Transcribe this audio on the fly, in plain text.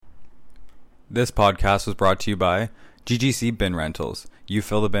This podcast was brought to you by GGC Bin Rentals. You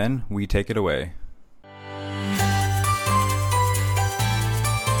fill the bin, we take it away.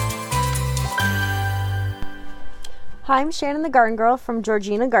 Hi, I'm Shannon the Garden Girl from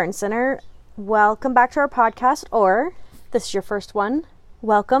Georgina Garden Center. Welcome back to our podcast, or this is your first one.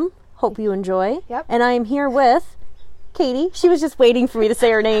 Welcome. Hope you enjoy. Yep. And I am here with Katie. She was just waiting for me to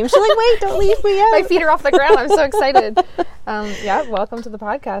say her name. She's like, wait, don't leave me out. My feet are off the ground. I'm so excited. Welcome to the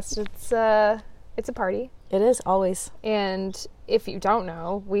podcast. It's a party. It is, always. And if you don't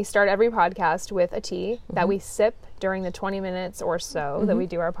know, we start every podcast with a tea that we sip during the 20 minutes or so that we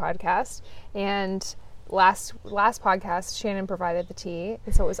do our podcast. And last podcast, Shannon provided the tea,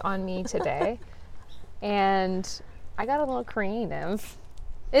 and so it was on me today. And I got a little creative.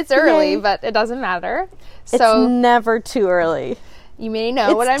 It's early, but it doesn't matter. So it's never too early. You may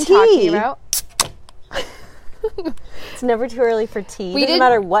know what I'm tea. talking about. It's never too early for tea. Doesn't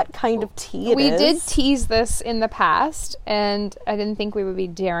matter what kind of tea it is. We did tease this in the past, and I didn't think we would be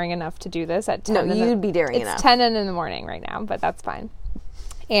daring enough to do this at 10. No, you'd be daring enough. It's 10 in the morning right now, but that's fine.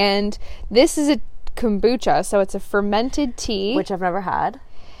 And this is a kombucha, so it's a fermented tea. Which I've never had.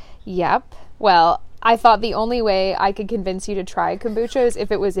 Yep. Well, I thought the only way I could convince you to try kombucha is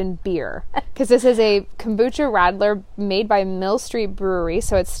if it was in beer. Because this is a kombucha radler made by Mill Street Brewery,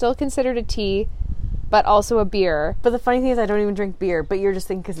 so it's still considered a tea, but also a beer. But the funny thing is I don't even drink beer, but you're just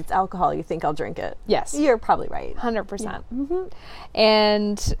thinking because it's alcohol, you think I'll drink it. Yes. You're probably right. 100%. Yeah. Mm-hmm.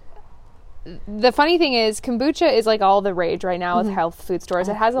 And the funny thing is, kombucha is like all the rage right now with health food stores.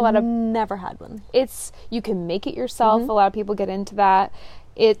 It has a lot of... Never had one. You can make it yourself. A lot of people get into that.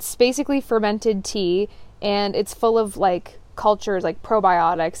 It's basically fermented tea, and it's full of like cultures, like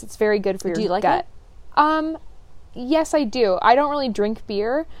probiotics. It's very good for your gut. Do you like it? Yes, I do. I don't really drink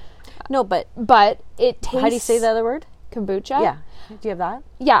beer. No, but it tastes... How do you say the other word? Kombucha? Yeah. Do you have that?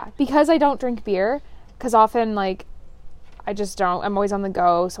 Yeah, because I don't drink beer, because often like I just don't. I'm always on the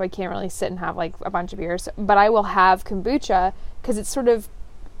go, so I can't really sit and have like a bunch of beers. But I will have kombucha because it's sort of,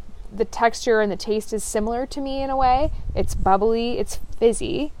 the texture and the taste is similar to me in a way. It's bubbly, it's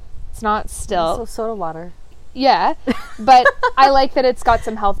fizzy, it's not still. So soda water. Yeah, but I like that it's got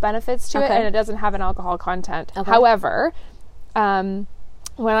some health benefits to it, Okay. and it doesn't have an alcohol content. Okay. However,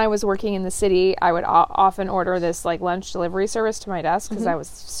 when I was working in the city, I would often order this like lunch delivery service to my desk because I was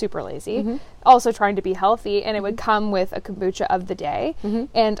super lazy. Also trying to be healthy, and it would come with a kombucha of the day.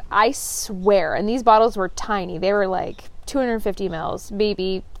 And I swear, and these bottles were tiny. They were like 250 mils,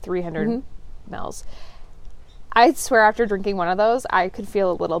 maybe 300 mils. I swear after drinking one of those, I could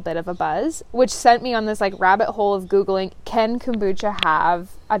feel a little bit of a buzz, which sent me on this like rabbit hole of Googling, can kombucha have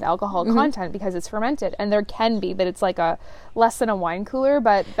an alcohol content because it's fermented? And there can be, but it's like a less than a wine cooler.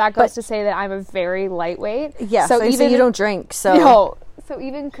 But that goes to say that I'm a very lightweight. Yeah, so even you don't drink. So no, so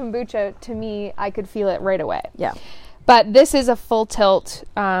even kombucha, to me, I could feel it right away. Yeah. But this is a full tilt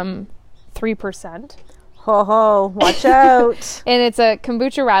 3%. Ho ho, watch out. And it's a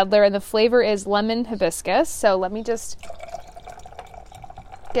kombucha radler, and the flavor is lemon hibiscus. So let me just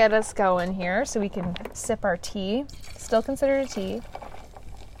get us going here so we can sip our tea. Still considered a tea.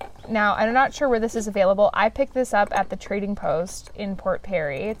 Now, I'm not sure where this is available. I picked this up at the Trading Post in Port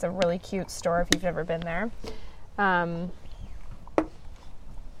Perry. It's a really cute store if you've never been there.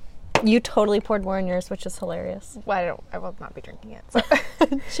 You totally poured more in yours, which is hilarious. Well, I will not be drinking it. So.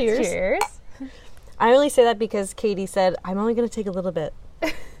 Cheers. Cheers. I only say that because Katie said, I'm only going to take a little bit.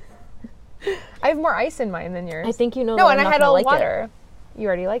 I have more ice in mine than yours. I think you know No, that and I'm I not had gonna all like water. You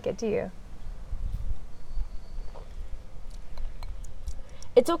already like it, do you?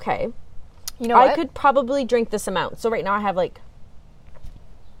 It's okay. You know what? I could probably drink this amount. So right now I have like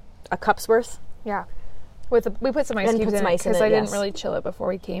a cup's worth. Yeah. We put some ice And cubes put in some it ice in because it, I didn't yes. really chill it before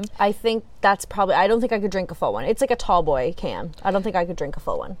we came. I think that's probably, I don't think I could drink a full one. It's like a tall boy can. I don't think I could drink a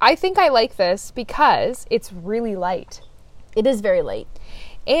full one. I think I like this because it's really light. It is very light.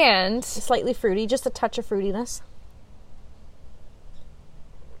 And Slightly fruity, just a touch of fruitiness.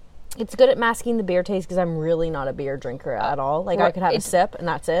 It's good at masking the beer taste because I'm really not a beer drinker at all. Like I could have a sip and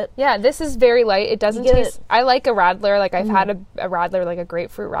that's it. yeah, this is very light. It doesn't You get taste... I like a radler. Like I've had a radler, like a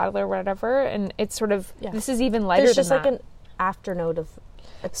grapefruit radler or whatever. And it's sort of... Yeah. This is even lighter There's than just like that. an afternote of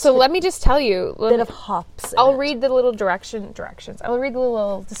So let me just tell you... bit of hops in I'll it. read the little directions. I'll read the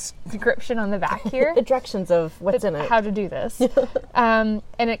little description on the back here. The directions of what's in it. How to do this. And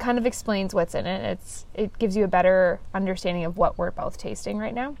it kind of explains what's in it. It gives you a better understanding of what we're both tasting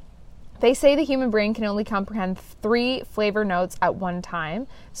right now. They say the human brain can only comprehend 3 flavor notes at one time.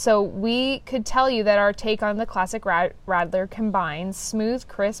 So we could tell you that our take on the classic Radler combines smooth,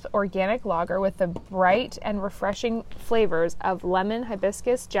 crisp, organic lager with the bright and refreshing flavors of lemon,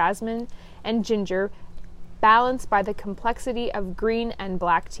 hibiscus, jasmine, and ginger, balanced by the complexity of green and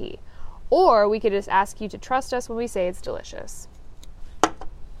black tea. Or we could just ask you to trust us when we say it's delicious.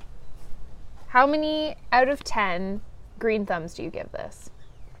 How many out of 10 green thumbs do you give this?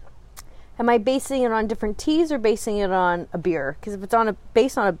 Am I basing it on different teas or basing it on a beer? Because if it's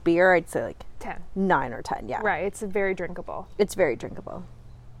based on a beer, I'd say like 10. 9 or 10, yeah. Right, it's very drinkable. It's very drinkable.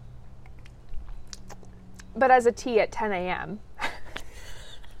 But as a tea at 10 a.m.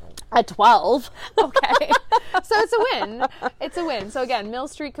 At 12. Okay. So it's a win. It's a win. So again, Mill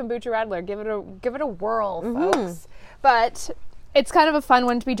Street Kombucha Radler, give it a whirl, folks. But it's kind of a fun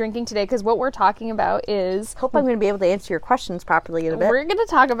one to be drinking today because what we're talking about is... Hope I'm going to be able to answer your questions properly in a bit. We're going to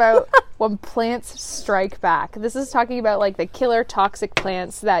talk about when plants strike back. This is talking about like the killer toxic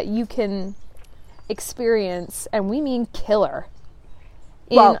plants that you can experience, and we mean killer,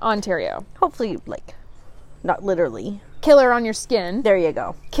 in Ontario. Hopefully, like, not literally. Killer on your skin. There you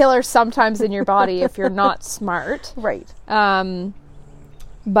go. Killer sometimes in your body if you're not smart. Right.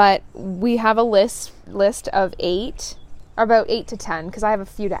 But we have a list of 8, about 8 to 10, because I have a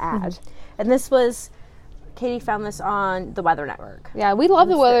few to add. And this was, Katie found this on the Weather Network. Yeah, we love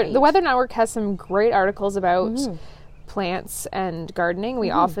the Weather. The Weather Network has some great articles about plants and gardening.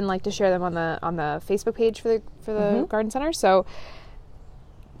 We often like to share them on the Facebook page for the garden center. So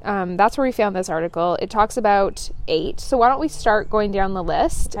that's where we found this article. It talks about 8. So why don't we start going down the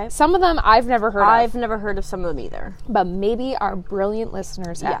list? Okay. Some of them I've never heard of. I've never heard of some of them either. But maybe our brilliant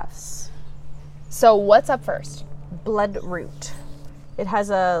listeners have. Yes. So what's up first? Bloodroot. It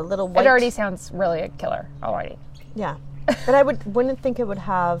has a little white... It already sounds really a killer already. Yeah. But I wouldn't think it would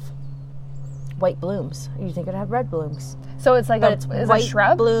have white blooms. You think it would have red blooms. So it's like it's white a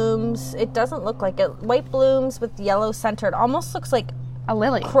shrub? blooms. It doesn't look like it. White blooms with yellow center. It almost looks like a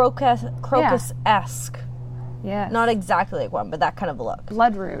lily. Crocus-esque. Yeah. Not exactly like one, but that kind of look.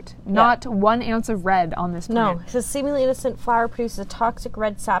 Bloodroot. Not 1 ounce of red on this plant. No. It says seemingly innocent flower produces a toxic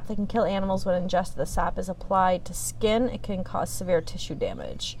red sap that can kill animals when ingested. The sap is applied to skin. It can cause severe tissue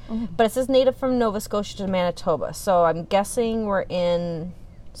damage. But it says native from Nova Scotia to Manitoba. So I'm guessing we're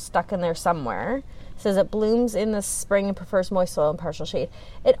stuck in there somewhere. It says it blooms in the spring and prefers moist soil and partial shade.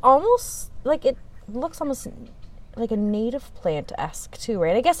 It looks almost like a native plant-esque too,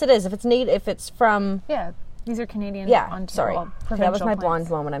 right? I guess it is. If it's native, if it's from... Yeah. These are Canadian. Sorry. That was my blonde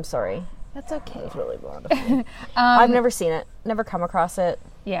moment. I'm sorry. That's okay. It was really blonde of me. I've never seen it. Never come across it.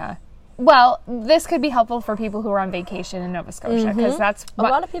 Yeah. Well, this could be helpful for people who are on vacation in Nova Scotia because that's... A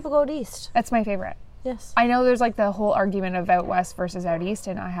lot of people go out east. That's my favorite. Yes. I know there's like the whole argument of out west versus out east,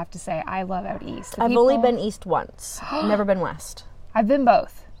 and I have to say I love out east. I've only been east once. Never been west. I've been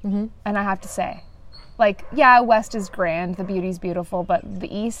both. And I have to say, like, yeah, west is grand. The beauty's beautiful, but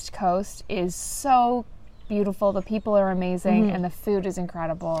the east coast is so beautiful. The people are amazing, and the food is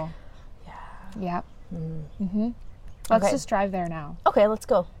incredible. Yeah. Yep. Let's just drive there now. Okay, let's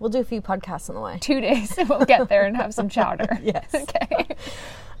go. We'll do a few podcasts on the way. 2 days, and we'll get there and have some chowder. Yes. Okay.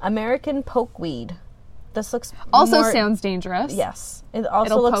 American pokeweed. This looks sounds dangerous. Yes. It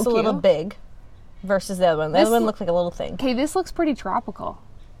also looks a little big versus the other one. The other one looked like a little thing. Okay, this looks pretty tropical.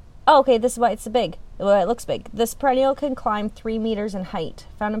 Oh, okay, this is why it's big. Well, it looks big. This perennial can climb 3 meters in height.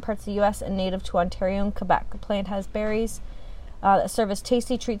 Found in parts of the U.S. and native to Ontario and Quebec. The plant has berries that serve as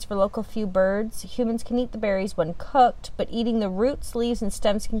tasty treats for local few birds. Humans can eat the berries when cooked, but eating the roots, leaves, and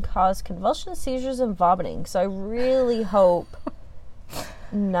stems can cause convulsions, seizures, and vomiting. So I really hope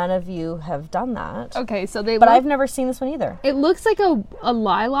none of you have done that. Okay, so But I've never seen this one either. It looks like a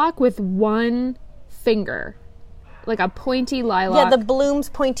lilac with one finger. Like a pointy lilac. Yeah, the bloom's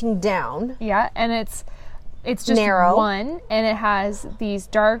pointing down. Yeah, and it's just narrow. One, and it has these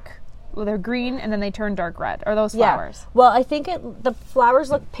dark, well, they're green, and then they turn dark red. Are those flowers? Yeah. Well, I think the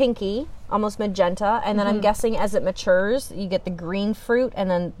flowers look pinky, almost magenta, and then I'm guessing as it matures, you get the green fruit, and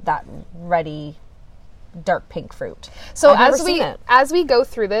then that reddy, dark pink fruit. So as we go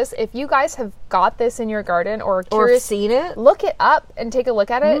through this, if you guys have got this in your garden or curious, seen it, look it up and take a look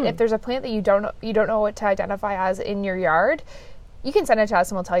at it. If there's a plant that you don't know what to identify as in your yard, you can send it to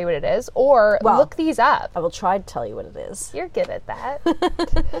us and we'll tell you what it is, or look these up. I will try to tell you what it is. You're good at that.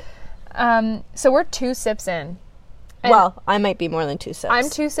 So we're 2 sips in. Well, I might be more than 2 sips. I'm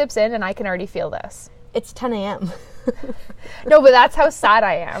 2 sips in and I can already feel this. It's 10 a.m. No, but that's how sad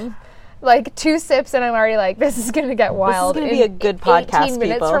I am. Like 2 sips and I'm already like, this is going to get wild. This is going to be a good podcast, 18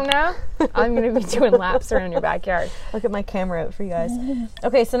 minutes people. from now, I'm going to be doing laps around your backyard. Look at my camera out for you guys.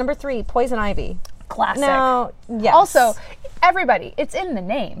 Okay, so number 3, poison ivy. Classic. Now, yes. Also, everybody, it's in the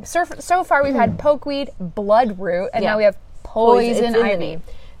name. So far we've had pokeweed, bloodroot, and Yeah. now we have poison It's in the ivy. name.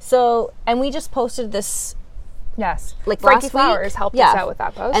 So, and we just posted this Yes. like Frankie last Flowers week. helped Yeah. us out with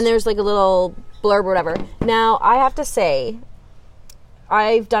that post. And there's like a little blurb or whatever. Now, I have to say,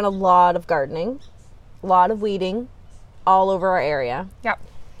 I've done a lot of gardening, a lot of weeding all over our area. Yep.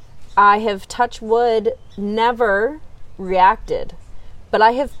 I have, touched wood, never reacted. But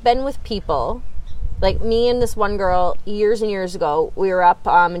I have been with people, like me and this one girl, years and years ago, we were up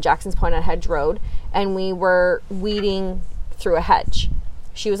in Jackson's Point on Hedge Road, and we were weeding through a hedge.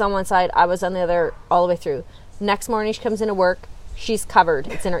 She was on one side, I was on the other, all the way through. Next morning, she comes into work, she's covered.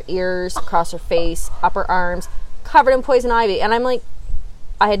 It's in her ears, across her face, upper arms, covered in poison ivy. And I'm like,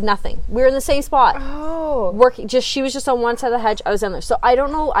 I had nothing. We were in the same spot. Oh. Working, she was just on one side of the hedge, I was on there. So I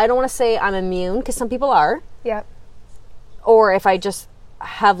don't know, I don't want to say I'm immune, because some people are. Yep. Or if I just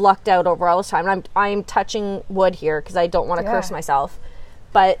have lucked out over all this time. And I'm touching wood here because I don't want to curse myself.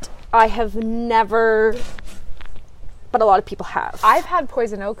 But I have never, but a lot of people have. I've had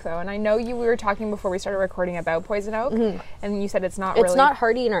poison oak though, and I know we were talking before we started recording about poison oak, and you said it's not It's not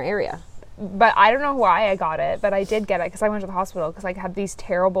hardy in our area. But I don't know why I got it, but I did get it because I went to the hospital because I had these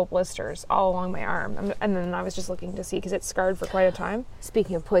terrible blisters all along my arm, and then I was just looking to see because it's scarred for quite a time.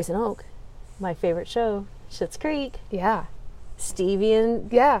 Speaking of poison oak, my favorite show, Schitt's Creek. Yeah. Stevie and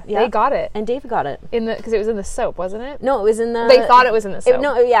They got it and David got it because it was in the soap, wasn't it? No, it was in the. They thought it was in the soap.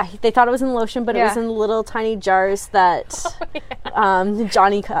 They thought it was in lotion, but it was in little tiny jars that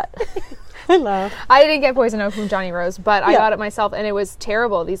Johnny cut. Hello. I didn't get poison oak from Johnny Rose, but I got it myself, and it was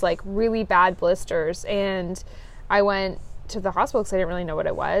terrible. These like really bad blisters, and I went to the hospital because I didn't really know what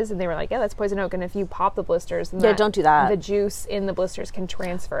it was, and they were like, "Yeah, that's poison oak, and if you pop the blisters, then don't do that. The juice in the blisters can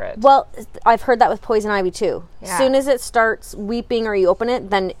transfer it." Well, I've heard that with poison ivy too. Yeah. As soon as it starts weeping or you open it,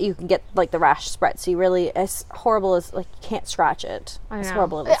 then you can get like the rash spread. So you really, as horrible as like you can't scratch it. I know. As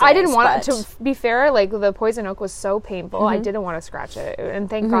horrible as I it didn't is, want but- it to be fair. Like the poison oak was so painful, I didn't want to scratch it, and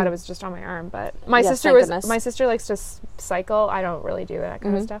thank God it was just on my arm. But my Yes, sister thank was. goodness. My sister likes to cycle. I don't really do that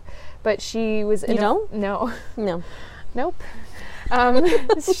kind of stuff, but she was. You don't? No. No. Nope.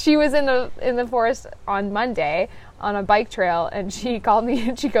 She was in the forest on Monday on a bike trail, and she called me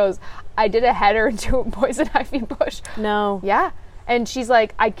and she goes, "I did a header into a poison ivy bush." No. Yeah, and she's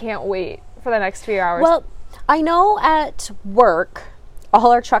like, "I can't wait for the next few hours." Well, I know at work,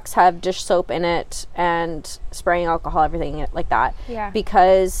 all our trucks have dish soap in it and spraying alcohol, everything like that. Yeah.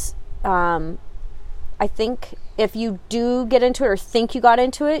 Because I think if you do get into it or think you got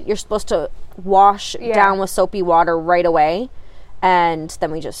into it, you're supposed to wash down with soapy water right away. And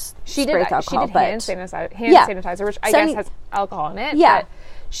then we just She spray did. with alcohol. She did hand sanitizer, which I guess has alcohol in it. Yeah. But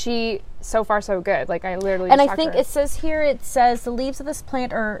she, so far, so good. Like I literally. And just I think it says here, it says the leaves of this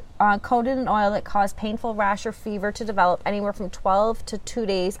plant are coated in oil that cause painful rash or fever to develop anywhere from 12 to 2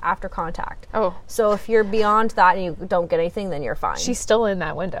 days after contact. Oh. So if you're beyond that and you don't get anything, then you're fine. She's still in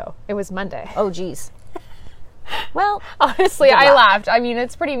that window. It was Monday. Oh, geez. Well, Honestly, Good I luck. laughed. I mean,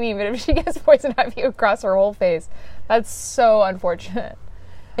 it's pretty mean, but if she gets poison ivy across her whole face, that's so unfortunate.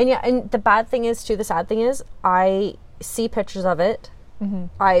 and yeah, and the bad thing is too, the sad thing is, I see pictures of it.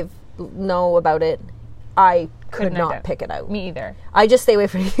 I know about it. I could Couldn't not ident- pick it out. Me either. I just stay away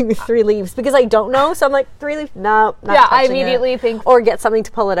from anything with 3 leaves because I don't know. So I'm like, 3 leaves? No, not Yeah, I touching it. immediately think- or get something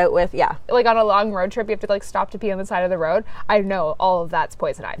to pull it out with. Yeah. Like on a long road trip, you have to like stop to pee on the side of the road. I know all of that's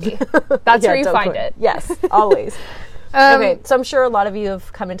poison ivy. That's where you don't find put- it. Yes, always. Okay, so I'm sure a lot of you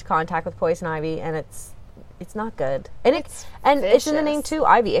have come into contact with poison ivy, and it's not good. And it's in the name vicious. too.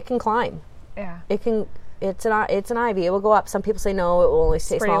 Ivy, it can climb. Yeah. It can. It's an ivy. It will go up. Some people say no, it will only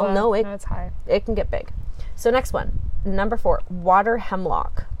stay Pretty small. low. No, it's high. it can get big. So next one, number 4, water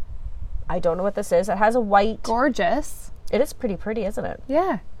hemlock. I don't know what this is. It has a white. Gorgeous. It is pretty, isn't it?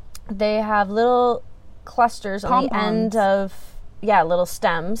 Yeah. They have little clusters on the end of little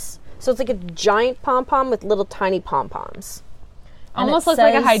stems. So it's like a giant pom-pom with little tiny pom-poms. And Almost it looks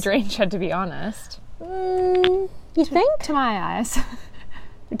like a says- hydrangea, to be honest. You think? To my eyes.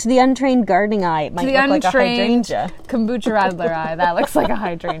 To the untrained gardening eye, it might The look like a untrained hydrangea. kombucha radler eye. That looks like a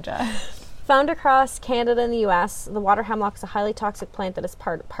hydrangea. Found across Canada and the U.S., the water hemlock is a highly toxic plant that is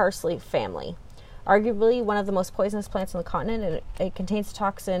part of parsley family. Arguably one of the most poisonous plants on the continent, and it contains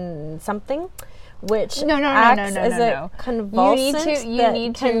toxin something, which acts as a convulsant You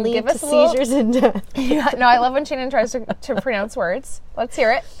need to can lead give to us a little- seizures and death. Yeah, no, I love when Shannon tries to pronounce words. Let's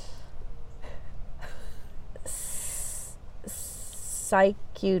hear it.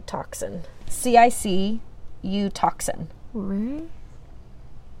 Cicutoxin. CICU toxin.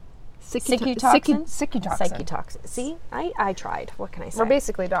 Cicutoxin. Cicutoxin. See, I tried. What can I say? We're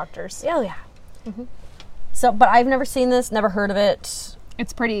basically doctors. Oh, yeah. So, but I've never seen this, never heard of it.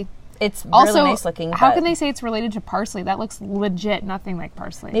 It's pretty. It's Also, really nice looking. how but can they say it's related to parsley? That looks legit nothing like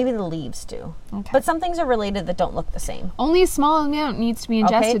parsley. Maybe the leaves do. Okay. But some things are related that don't look the same. Only a small amount needs to be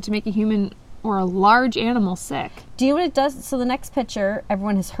ingested Okay. to make a human or a large animal sick. Do you know what it does? So the next picture,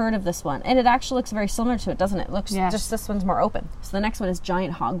 everyone has heard of this one. And it actually looks very similar to it, doesn't it? It looks Yes. just this one's more open. So the next one is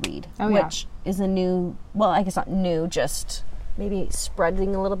giant hogweed, Oh, yeah. which is a new, well, I guess not new, just maybe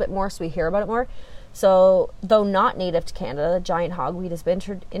spreading a little bit more so we hear about it more. So, though not native to Canada, the giant hogweed has been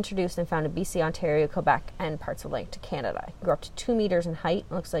introduced and found in BC, Ontario, Quebec, and parts of Atlantic Canada. It grew up to 2 meters in height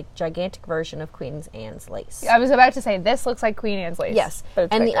and looks like a gigantic version of Queen Anne's lace. I was about to say, this looks like Queen Anne's lace. Yes. But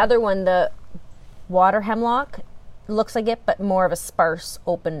it's And the bigger. other one, the water hemlock, looks like it, but more of a sparse,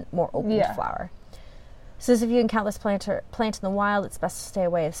 more open Yeah. flower. Says if you encounter this plant in the wild, it's best to stay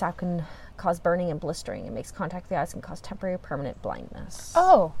away. The sap can cause burning and blistering. It makes contact with the eyes and cause temporary or permanent blindness.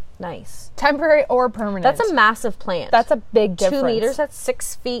 Oh, Nice. temporary or permanent. That's a massive plant. That's a big difference. 2 meters, that's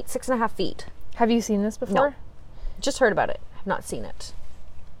 6 feet, 6.5 feet. Have you seen this before? No. Just heard about it. Have not seen it.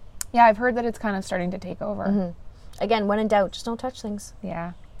 Yeah, I've heard that it's kind of starting to take over. Again, when in doubt, just don't touch things.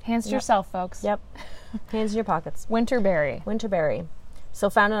 Yeah. Hands to yourself, folks. Yep. Hands in your pockets. Winterberry. Winterberry. So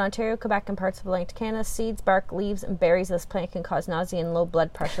found in Ontario, Quebec, and parts of Atlantic Canada, seeds, bark, leaves, and berries of this plant can cause nausea and low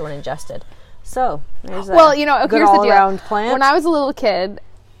blood pressure when ingested. So, there's a Well, you know, good here's the deal. all-around plant. When I was a little kid,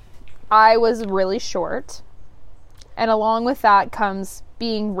 I was really short. And along with that comes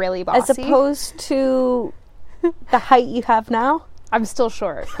being really bossy. As opposed to the height you have now? I'm still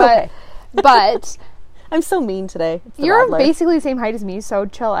short. But, Okay. but I'm so mean today. It's the you're Rattler. basically the same height as me, so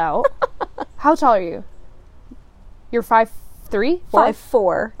chill out. How tall are you? You're 5'3"?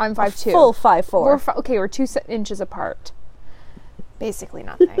 5'4". I'm 5'2". Full 5'4". Okay, we're 2 inches apart. Basically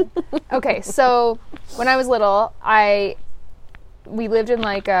nothing. Okay, so when I was little, we lived in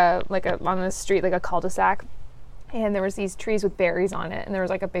like a on the street, like a cul-de-sac, and there was these trees with berries on it, and there was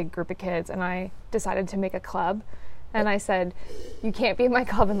like a big group of kids, and I decided to make a club, and I said, you can't be in my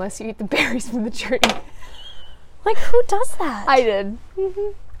club unless you eat the berries from the tree. Like, who does that? I did.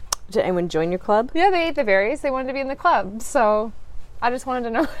 Did anyone join your club? Yeah, they ate the berries. They wanted to be in the club, so I just wanted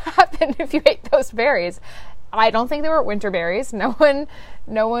to know what happened if you ate those berries. I don't think they were winter berries. No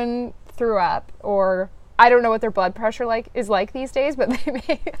one threw up, or I don't know what their blood pressure is like these days, but they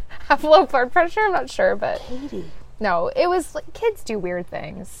may have low blood pressure. I'm not sure, but Katie. no, it was like, kids do weird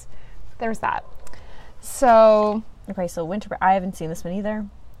things. There's that. So Okay, so winter. I haven't seen this one either.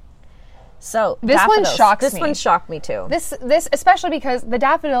 So This one daffodils. shocks This me. one shocked me too. this especially because the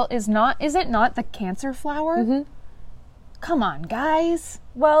daffodil is it not the cancer flower? Mm-hmm. Come on, guys.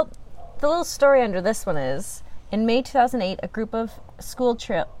 Well, the little story under this one is, in May 2008, a group of school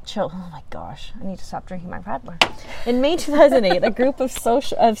oh my gosh, I need to stop drinking my Radler. In May 2008, a group of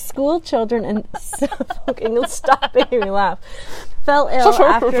school children and fucking stop making me laugh, fell ill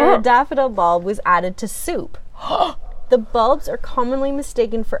after a daffodil bulb was added to soup. The bulbs are commonly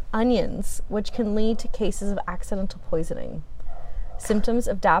mistaken for onions, which can lead to cases of accidental poisoning. Symptoms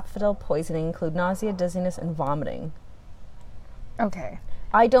of daffodil poisoning include nausea, dizziness, and vomiting. Okay.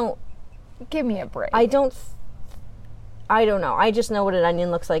 Give me a break. I don't know. I just know what an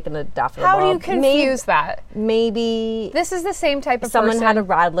onion looks like in a daffodil How bulb. do you confuse that? Maybe This is the same type of someone person. had a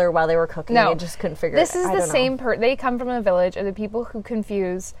Radler while they were cooking No. and just couldn't figure This it out. is I the don't know. same they come from a village of the people who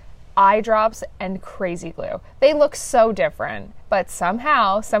confuse eye drops and crazy glue. They look so different, but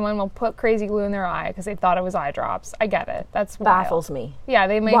somehow someone will put crazy glue in their eye because they thought it was eye drops. I get it. That's wild. Baffles me. Yeah,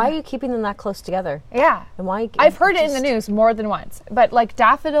 they may. Why are you keeping them that close together? Yeah. And why? I've heard it in the news more than once. But like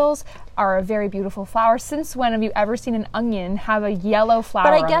daffodils are a very beautiful flower. Since when have you ever seen an onion have a yellow flower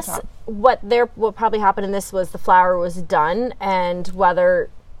But I on guess the top? what probably happened in this was the flower was done, and whether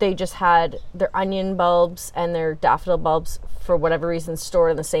they just had their onion bulbs and their daffodil bulbs for whatever reason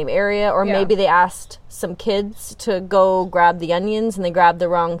stored in the same area, or Yeah. maybe they asked some kids to go grab the onions and they grabbed the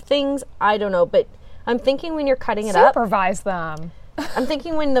wrong things. I don't know, but I'm thinking when you're cutting it up, Supervise them. I'm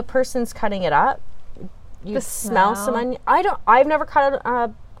thinking when the person's cutting it up, you The smell smell. some onion. I've never cut a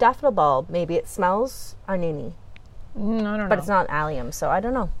daffodil bulb. Maybe it smells oniony, I don't know. but it's not allium, so I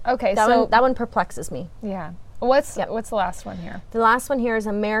don't know. Okay, That one perplexes me. yeah. What's the last one here? The last one here is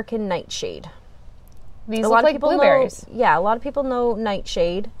American nightshade. These A look lot of like people blueberries. a lot of people know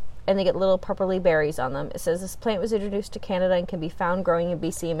nightshade, and they get little purpley berries on them. It says this plant was introduced to Canada and can be found growing in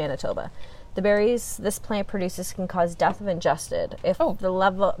BC and Manitoba. The berries this plant produces can cause death if ingested. With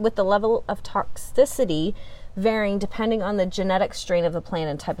the level of toxicity varying depending on the genetic strain of the plant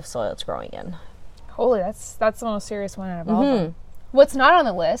and type of soil it's growing in. Holy, that's the most serious one out of all of them. What's not on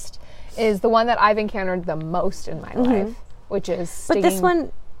the list is the one that I've encountered the most in my life, which is stinging, But this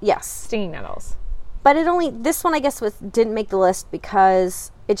one, yes. stinging nettles. But this one I guess didn't make the list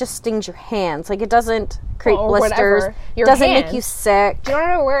because it just stings your hands. Like, it doesn't create Or blisters. whatever. Your Doesn't make hands. you sick. Do you want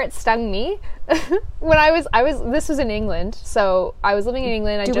to know where it stung me? When this was in England, so I was living in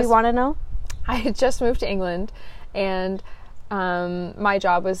England. Do we want to know? I had just moved to England, and my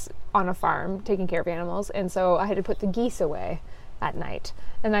job was on a farm taking care of animals, and so I had to put the geese away at night.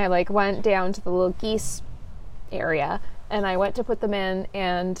 And I went down to the little geese area, and I went to put them in,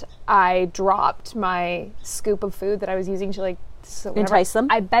 and I dropped my scoop of food that I was using to entice them.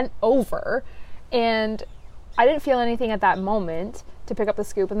 I bent over, and I didn't feel anything at that moment to pick up the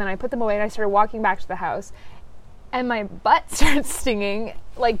scoop, and then I put them away, and I started walking back to the house, and my butt started stinging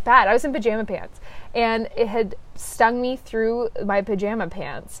like bad. I was in pajama pants, and it had stung me through my pajama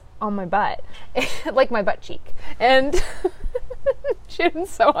pants on my butt, like my butt cheek. And she was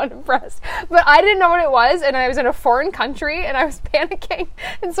so unimpressed. But I didn't know what it was, and I was in a foreign country, and I was panicking.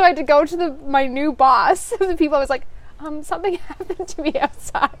 And so I had to go to my new boss. The people, I was like, something happened to me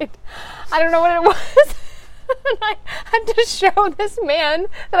outside. I don't know what it was. And I had to show this man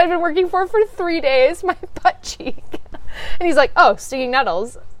that I've been working for 3 days my butt cheek. And he's like, oh, stinging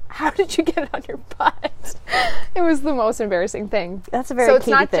nettles. How did you get it on your butt? It was the most embarrassing thing. That's a very So it's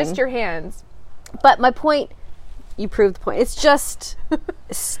Katie not thing. just your hands. But my point, you proved the point. It's just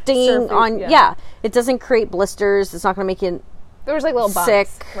stinging Surfing, on. yeah. Yeah, it doesn't create blisters. It's not going to make you There was little bumps. Sick.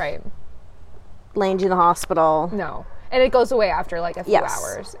 Right. land you in the hospital. No. And it goes away after a few Yes.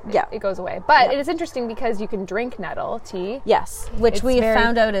 hours. Yeah. It goes away. But Yeah. it is interesting because you can drink nettle tea. Yes, which It's we very-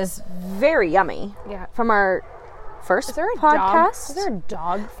 found out is very yummy. Yeah. From our first Is there a podcast. dog? Is there a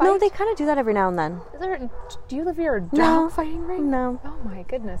dog fight? No, they kind of do that every now and then. Do you live near a dog No. fighting ring? No. Oh my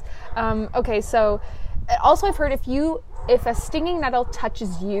goodness. Okay, so also I've heard if a stinging nettle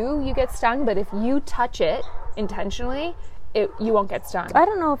touches you, you get stung. But if you touch it intentionally, you won't get stung. I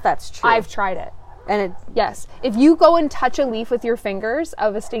don't know if that's true. I've tried it. and it Yes. If you go and touch a leaf with your fingers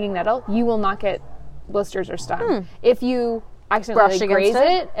of a stinging nettle, you will not get blisters or stung. If you accidentally Brush graze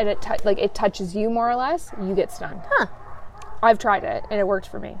against it and it touches you more or less, you get stung. Huh. I've tried it and it worked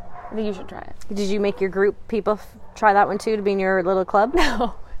for me. I think you should try it. Did you make your group people try that one too to be in your little club?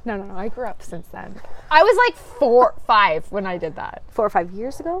 No. I grew up since then. I was 4, 5 when I did that. 4 or 5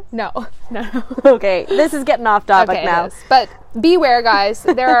 years ago? No. Okay, this is getting off topic Okay, now. it is. But beware, guys.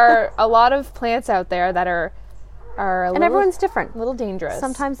 There are a lot of plants out there that are And everyone's different. a little dangerous.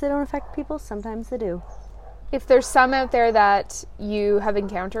 Sometimes they don't affect people, sometimes they do. If there's some out there that you have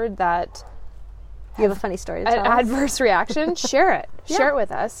encountered that You have a funny story to an tell us? adverse reaction, share it. Yeah. Share it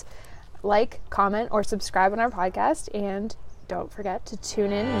with us. Like, comment, or subscribe on our podcast. And don't forget to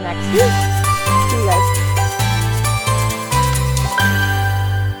tune in next week. See you guys.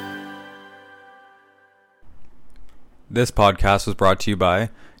 This podcast was brought to you by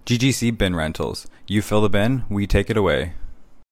GGC Bin Rentals. You fill the bin, we take it away.